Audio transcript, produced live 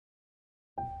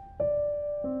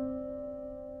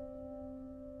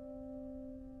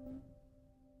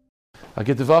I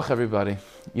get the voch, everybody.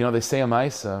 You know, they say a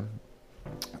eitzah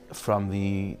from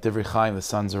the Divrei Chaim, the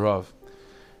Sanzer Rov,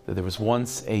 that there was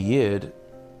once a yid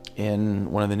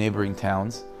in one of the neighboring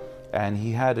towns, and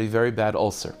he had a very bad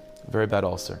ulcer. And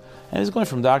he was going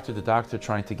from doctor to doctor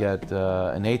trying to get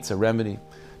an eitzah remedy.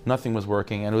 Nothing was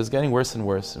working, and it was getting worse and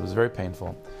worse. It was very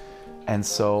painful. And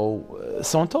so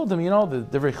someone told him, you know, the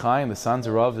Divrei Chaim, the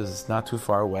Sanzer Rov, is not too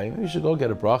far away. Maybe you should go get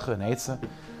a bracha, an eitzah.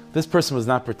 This person was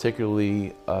not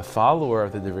particularly a follower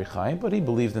of the Divrei Chaim, but he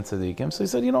believed in tzadikim. So he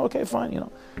said, okay, fine,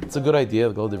 it's a good idea,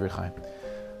 go to Divrei Chaim.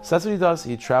 So that's what he does.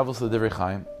 He travels to the Divrei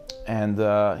Chaim,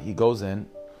 and he goes in,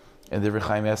 and Divrei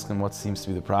Chaim asks him what seems to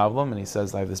be the problem, and he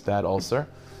says, I have this bad ulcer.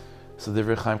 So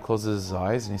Divrei Chaim closes his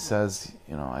eyes, and he says,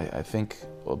 I think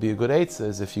what will be a good eitzah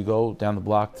is if you go down the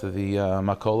block to the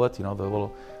miraculously,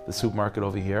 the supermarket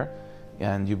over here,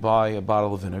 and you buy a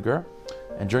bottle of vinegar,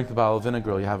 and drink the bottle of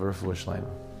vinegar, you have a refuah sheleima.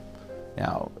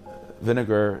 Now,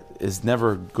 vinegar is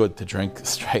never good to drink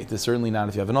straight. It's certainly not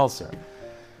if you have an ulcer.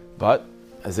 But,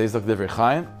 as look Divrei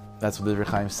Chaim, that's what Divrei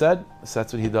Chaim said, so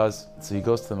that's what he does. So he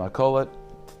goes to the miraculously,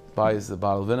 buys the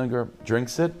bottle of vinegar,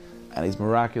 drinks it, and he's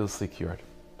miraculously cured.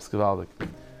 It's kavodik.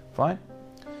 Fine?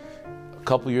 A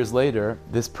couple years later,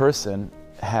 this person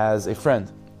has a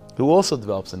friend who also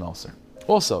develops an ulcer.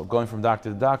 Also, going from doctor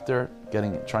to doctor,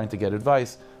 trying to get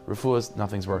advice, refuahs,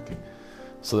 nothing's working.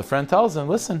 So the friend tells him,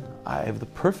 listen, I have the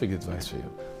perfect advice for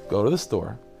you. Go to the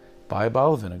store, buy a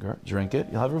bottle of vinegar, drink it,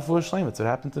 you'll have refuah sheleima. That's what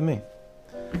happened to me.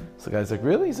 So the guy's like,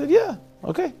 really? He said, yeah,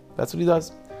 okay, that's what he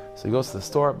does. So he goes to the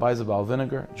store, buys a bottle of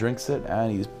vinegar, drinks it,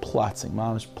 and he's platzing,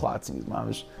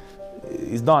 mamash.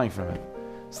 He's dying from it.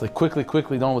 So they quickly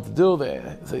don't know what to do.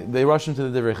 They rush him to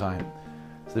the Divrei Chaim.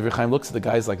 So the Divrei Chaim looks at the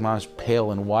guy's like mamash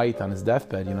pale and white on his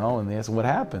deathbed, and they ask him what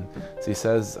happened. So he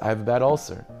says, I have a bad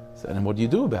ulcer. And what do you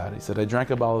do about it? He said, I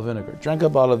drank a bottle of vinegar.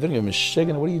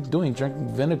 Mishigan, what are you doing drinking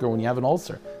vinegar when you have an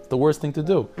ulcer? It's the worst thing to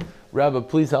do. Rebbe,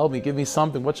 please help me, give me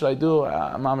something. What should I do?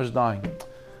 Mama's dying.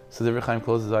 So the Rebbe Chaim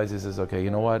closes his eyes. He says, okay, you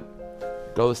know what?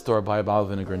 Go to the store, buy a bottle of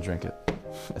vinegar and drink it.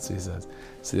 That's what he says.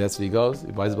 See, that's what he goes.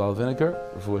 He buys a bottle of vinegar,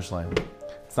 refuah sheleima.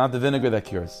 It's not the vinegar that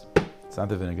cures. It's the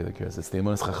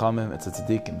emunas chachamim, it's a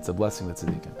tzadikim, it's a blessing of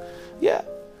tzadikim. Yeah.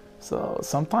 So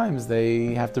sometimes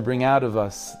they have to bring out of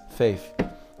us faith.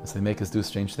 So they make us do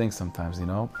strange things sometimes,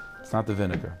 It's not the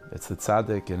vinegar. It's the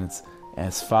tzadik, and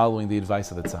it's following the advice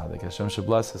of the tzadik. Hashem should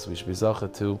bless us. We should be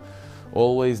zocheh to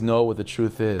always know what the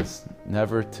truth is.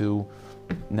 Never to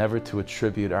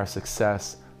attribute our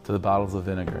success to the bottles of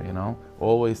vinegar,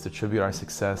 Always to attribute our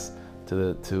success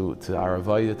to our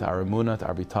avodah, to our emunah, to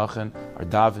our Bitachon, our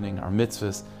davening, our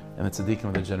mitzvos, and the tzadikim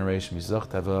of the generation. We zocheh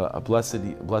to have a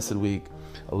blessed week,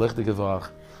 a lichtigeh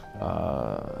voch,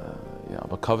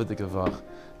 a kavodik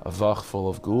a voch full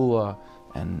of geulah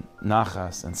and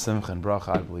nachas and simcha and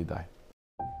bracha.